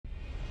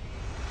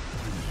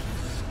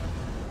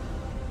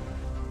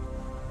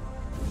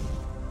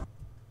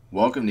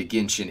Welcome to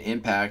Genshin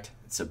Impact.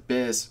 It's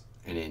Abyss,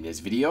 and in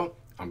this video,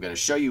 I'm going to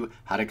show you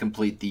how to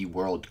complete the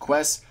world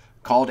quest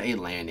called a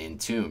Land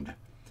Entombed.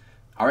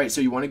 Alright,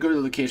 so you want to go to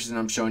the locations that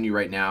I'm showing you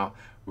right now.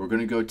 We're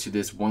going to go to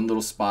this one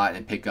little spot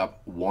and pick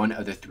up one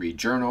of the 3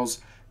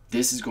 journals.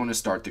 This is going to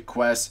start the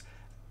quest.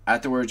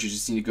 Afterwards, you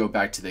just need to go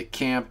back to the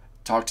camp,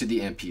 talk to the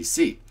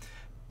NPC.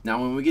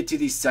 Now, when we get to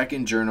the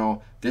second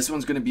journal, this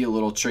one's going to be a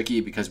little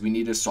tricky because we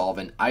need to solve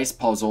an ice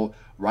puzzle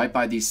right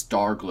by the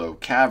Starglow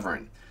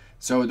Cavern.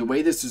 So the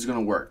way this is going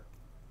to work,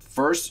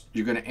 first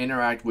you're going to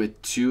interact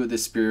with 2 of the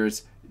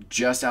spirits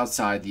just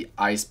outside the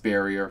ice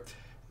barrier.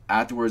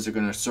 Afterwards, they're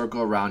going to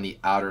circle around the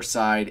outer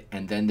side,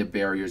 and then the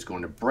barrier is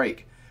going to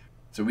break.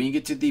 So when you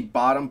get to the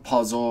bottom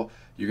puzzle,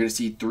 you're going to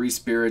see 3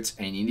 spirits,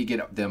 and you need to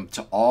get them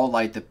to all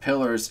light the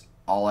pillars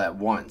all at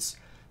once.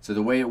 So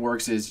the way it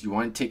works is you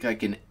want to take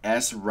like an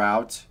S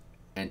route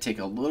and take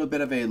a little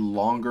bit of a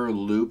longer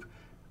loop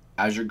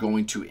as you're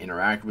going to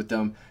interact with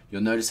them.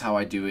 You'll notice how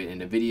I do it in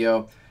the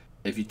video.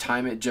 If you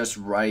time it just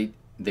right,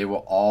 they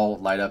will all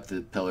light up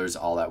the pillars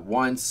all at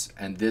once,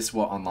 and this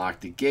will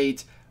unlock the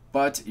gate,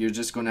 but you're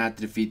just going to have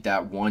to defeat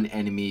that one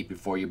enemy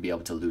before you'll be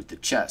able to loot the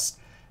chest.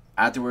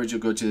 Afterwards,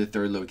 you'll go to the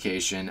 3rd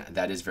location.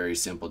 That is very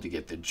simple to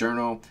get the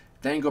journal.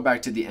 Then go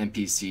back to the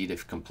NPC to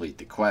complete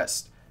the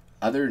quest.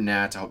 Other than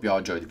that, I hope you all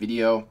enjoyed the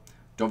video.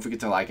 Don't forget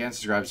to like and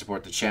subscribe to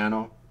support the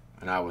channel,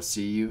 and I will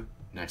see you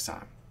next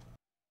time.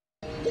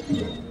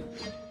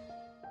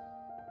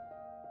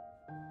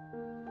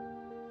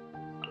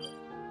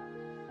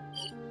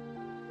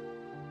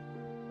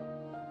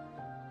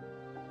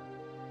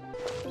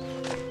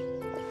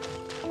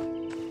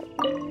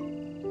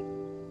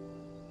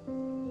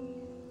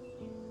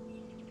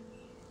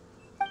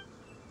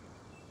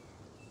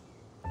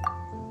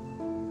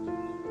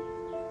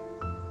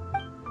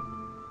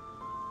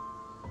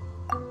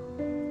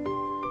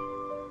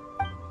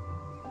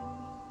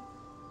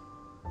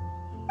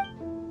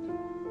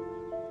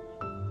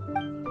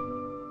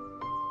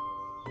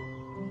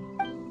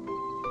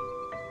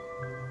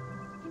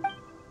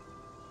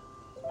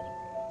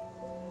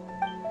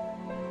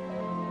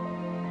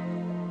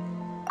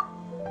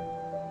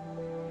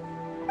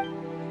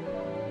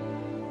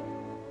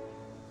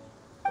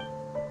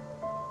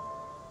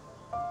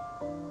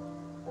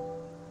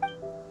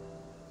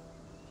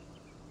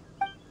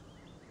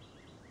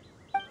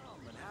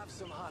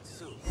 Some hot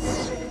soup.